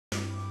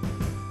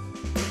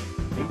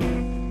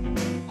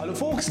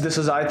Hello folks, this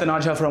is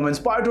Aitanaja from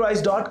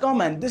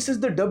InspiredToRise.com and this is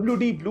the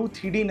WD Blue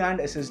 3D NAND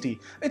SSD.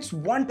 It's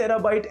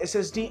 1TB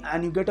SSD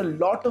and you get a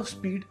lot of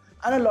speed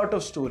and a lot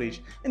of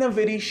storage in a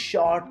very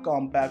short,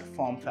 compact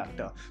form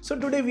factor. So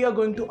today we are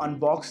going to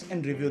unbox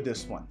and review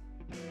this one.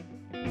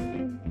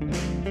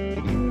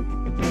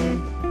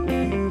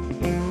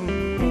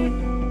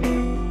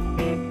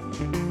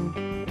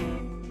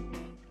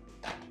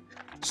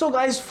 So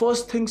guys,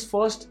 first things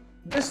first,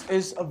 this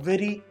is a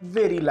very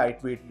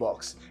lightweight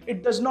box.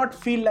 It does not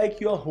feel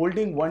like you are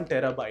holding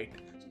 1TB.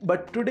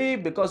 But today,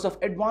 because of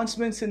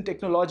advancements in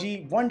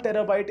technology,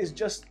 1TB is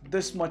just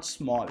this much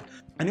small.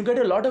 And you get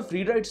a lot of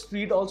read-write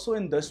speed also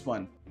in this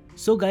one.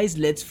 So guys,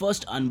 let's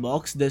first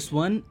unbox this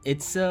one.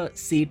 It's a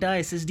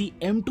SATA SSD,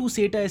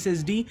 M.2 SATA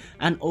SSD,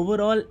 and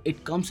overall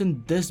it comes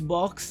in this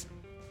box.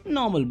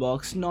 Normal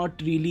box, not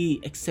really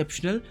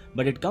exceptional,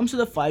 but it comes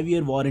with a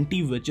 5-year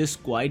warranty, which is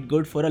quite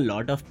good for a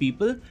lot of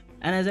people.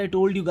 And as I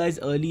told you guys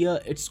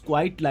earlier, it's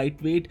quite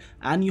lightweight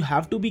and you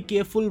have to be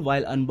careful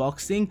while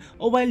unboxing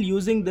or while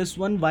using this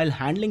one. While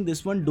handling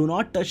this one, do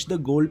not touch the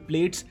gold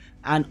plates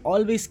and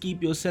always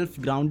keep yourself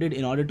grounded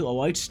in order to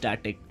avoid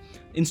static.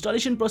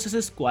 Installation process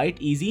is quite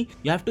easy.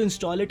 You have to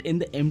install it in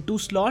the M.2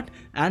 slot,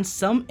 and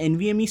some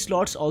NVMe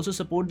slots also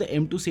support the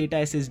M.2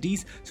 SATA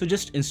SSDs, so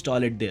just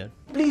install it there.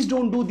 Please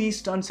don't do these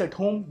stunts at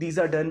home. These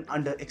are done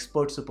under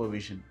expert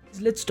supervision.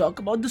 Let's talk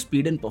about the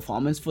speed and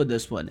performance for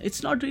this one.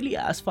 It's not really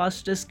as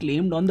fast as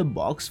claimed on the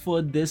box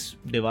for this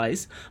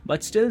device,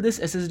 but still this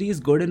SSD is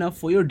good enough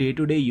for your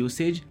day-to-day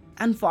usage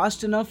and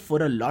fast enough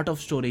for a lot of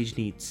storage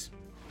needs.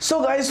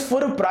 So guys,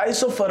 for a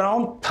price of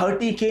around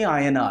 30k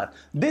INR,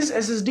 this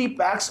SSD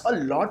packs a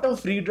lot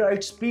of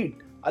read-write speed,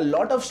 a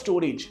lot of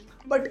storage.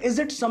 But is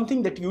it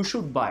something that you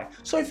should buy?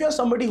 So if you're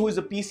somebody who is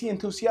a PC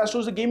enthusiast,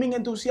 who's a gaming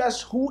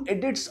enthusiast, who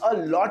edits a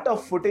lot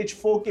of footage,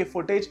 4K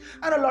footage,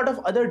 and a lot of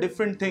other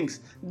different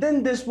things,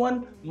 then this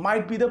one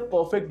might be the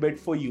perfect bet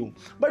for you.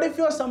 But if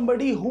you're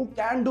somebody who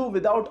can do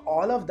without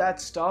all of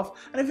that stuff,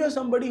 and if you're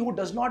somebody who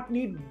does not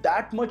need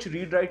that much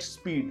read-write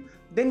speed,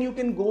 then you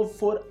can go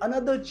for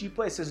another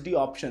cheaper SSD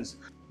options.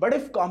 But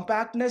if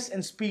compactness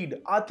and speed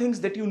are things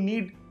that you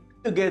need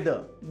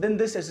together, then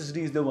this SSD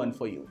is the one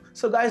for you.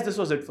 So guys, this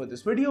was it for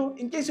this video.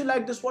 In case you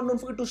like this one, don't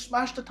forget to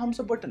smash the thumbs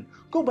up button.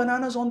 Go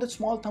bananas on that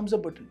small thumbs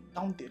up button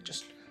down there.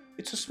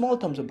 It's a small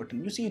thumbs up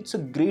button. You see, it's a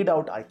grayed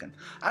out icon.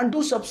 And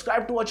do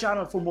subscribe to our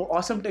channel for more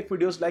awesome tech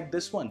videos like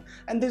this one.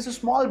 And there's a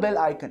small bell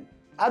icon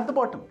at the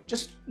bottom,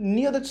 just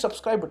near that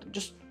subscribe button.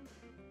 Just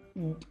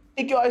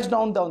take your eyes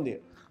down there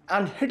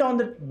and hit on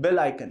the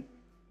bell icon.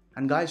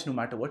 And guys, no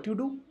matter what you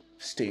do,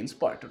 stay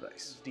inspired to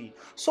rise.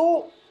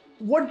 So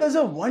what does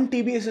a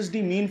 1TB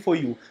SSD mean for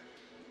you?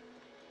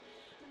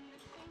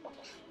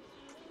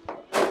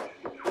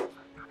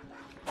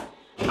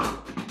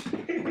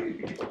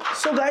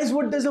 So guys,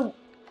 what does a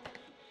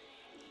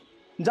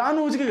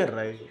जानबूझ के कर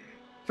रहा है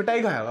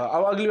पिटाई खाएगा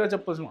अब अगली बार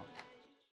चप्पल से मार